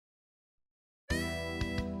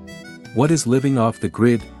What is living off the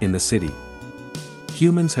grid in the city?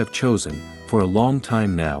 Humans have chosen, for a long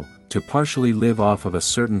time now, to partially live off of a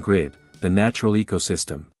certain grid, the natural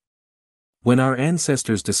ecosystem. When our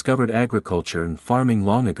ancestors discovered agriculture and farming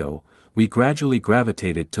long ago, we gradually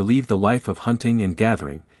gravitated to leave the life of hunting and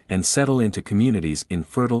gathering, and settle into communities in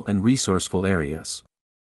fertile and resourceful areas.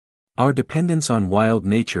 Our dependence on wild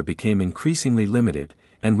nature became increasingly limited,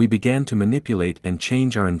 and we began to manipulate and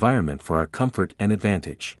change our environment for our comfort and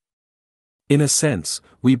advantage. In a sense,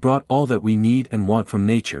 we brought all that we need and want from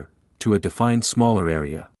nature, to a defined smaller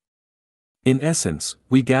area. In essence,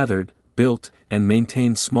 we gathered, built, and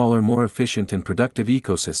maintained smaller, more efficient and productive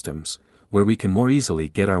ecosystems, where we can more easily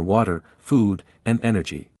get our water, food, and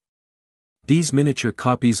energy. These miniature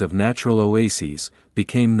copies of natural oases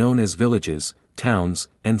became known as villages, towns,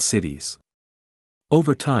 and cities.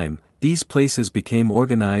 Over time, these places became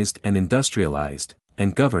organized and industrialized,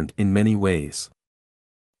 and governed in many ways.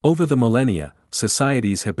 Over the millennia,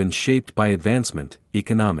 societies have been shaped by advancement,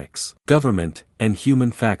 economics, government, and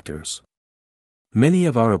human factors. Many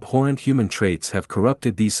of our abhorrent human traits have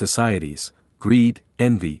corrupted these societies: greed,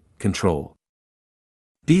 envy, control.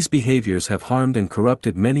 These behaviors have harmed and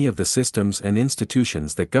corrupted many of the systems and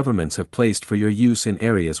institutions that governments have placed for your use in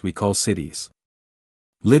areas we call cities.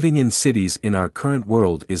 Living in cities in our current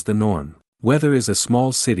world is the norm, whether is a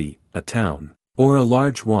small city, a town, or a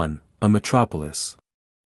large one, a metropolis.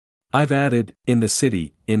 I've added, in the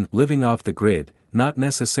city, in living off the grid, not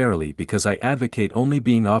necessarily because I advocate only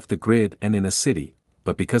being off the grid and in a city,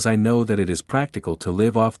 but because I know that it is practical to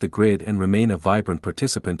live off the grid and remain a vibrant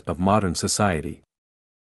participant of modern society.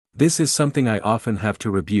 This is something I often have to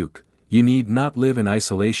rebuke: you need not live in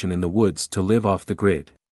isolation in the woods to live off the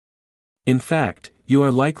grid. In fact, you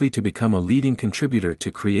are likely to become a leading contributor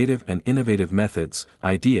to creative and innovative methods,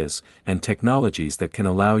 ideas, and technologies that can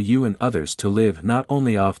allow you and others to live not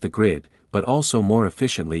only off the grid, but also more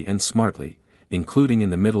efficiently and smartly, including in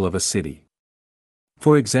the middle of a city.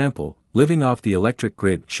 For example, living off the electric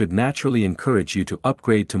grid should naturally encourage you to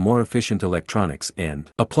upgrade to more efficient electronics and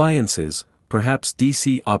appliances, perhaps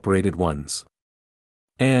DC-operated ones.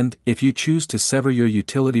 And, if you choose to sever your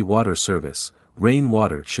utility water service,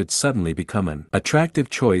 rainwater should suddenly become an attractive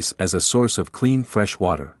choice as a source of clean fresh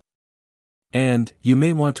water. And, you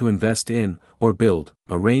may want to invest in, or build,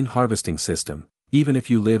 a rain harvesting system, even if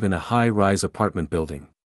you live in a high-rise apartment building.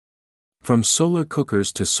 From solar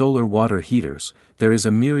cookers to solar water heaters, there is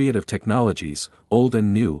a myriad of technologies, old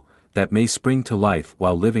and new, that may spring to life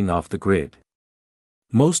while living off the grid.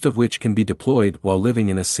 Most of which can be deployed while living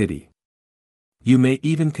in a city. You may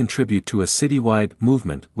even contribute to a citywide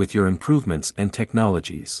movement with your improvements and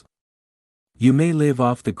technologies. You may live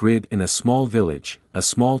off the grid in a small village, a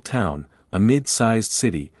small town, a mid-sized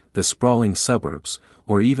city, the sprawling suburbs,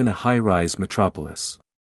 or even a high-rise metropolis.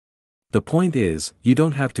 The point is, you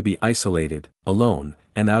don't have to be isolated, alone,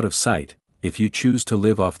 and out of sight, if you choose to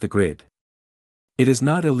live off the grid. It is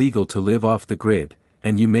not illegal to live off the grid,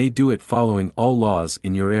 and you may do it following all laws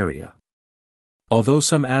in your area. Although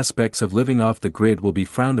some aspects of living off the grid will be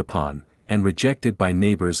frowned upon, and rejected by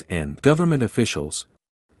neighbors and government officials,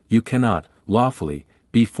 you cannot, lawfully,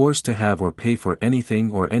 be forced to have or pay for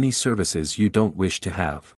anything or any services you don't wish to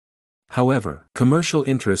have. However, commercial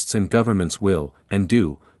interests and governments will, and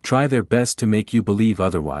do, try their best to make you believe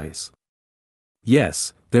otherwise.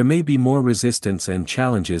 Yes, there may be more resistance and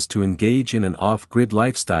challenges to engage in an off-grid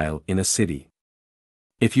lifestyle in a city.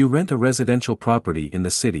 If you rent a residential property in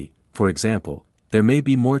the city, for example, there may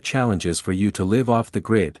be more challenges for you to live off the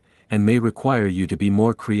grid, and may require you to be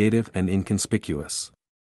more creative and inconspicuous.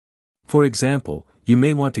 For example, you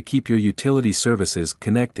may want to keep your utility services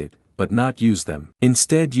connected, but not use them,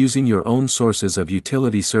 instead using your own sources of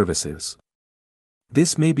utility services.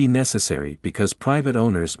 This may be necessary because private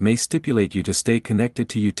owners may stipulate you to stay connected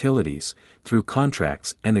to utilities, through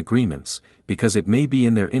contracts and agreements, because it may be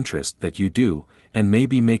in their interest that you do, and may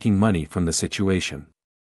be making money from the situation.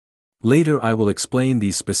 Later I will explain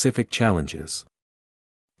these specific challenges.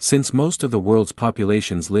 Since most of the world's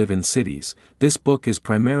populations live in cities, this book is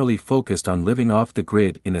primarily focused on living off the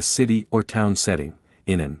grid in a city or town setting,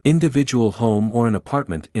 in an individual home or an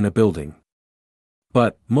apartment in a building.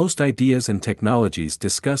 But, most ideas and technologies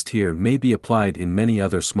discussed here may be applied in many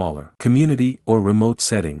other smaller, community or remote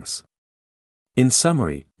settings. In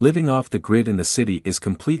summary, living off the grid in the city is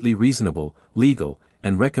completely reasonable, legal,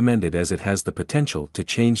 and recommended as it has the potential to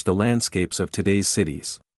change the landscapes of today's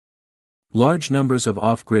cities. Large numbers of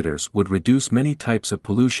off-gridders would reduce many types of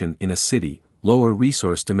pollution in a city, lower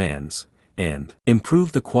resource demands, and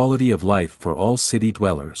improve the quality of life for all city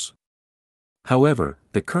dwellers. However,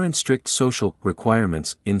 the current strict social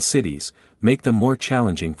requirements in cities make them more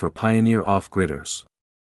challenging for pioneer off-gridders.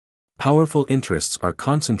 Powerful interests are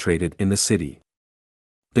concentrated in the city.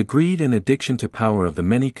 The greed and addiction to power of the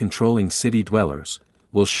many controlling city dwellers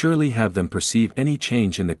will surely have them perceive any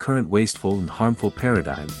change in the current wasteful and harmful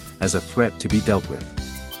paradigm as a threat to be dealt with.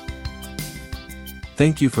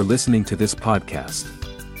 Thank you for listening to this podcast.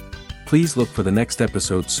 Please look for the next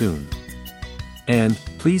episode soon. And,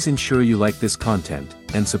 please ensure you like this content,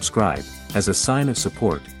 and subscribe, as a sign of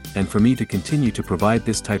support, and for me to continue to provide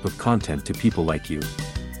this type of content to people like you.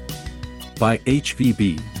 By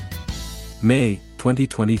HVB. May,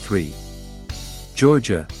 2023.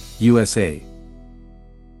 Georgia, USA.